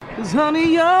'Cause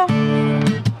honey, your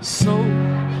soul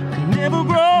can never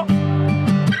grow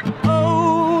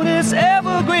old, it's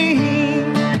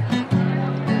evergreen.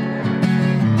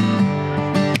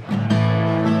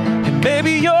 And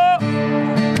baby, you're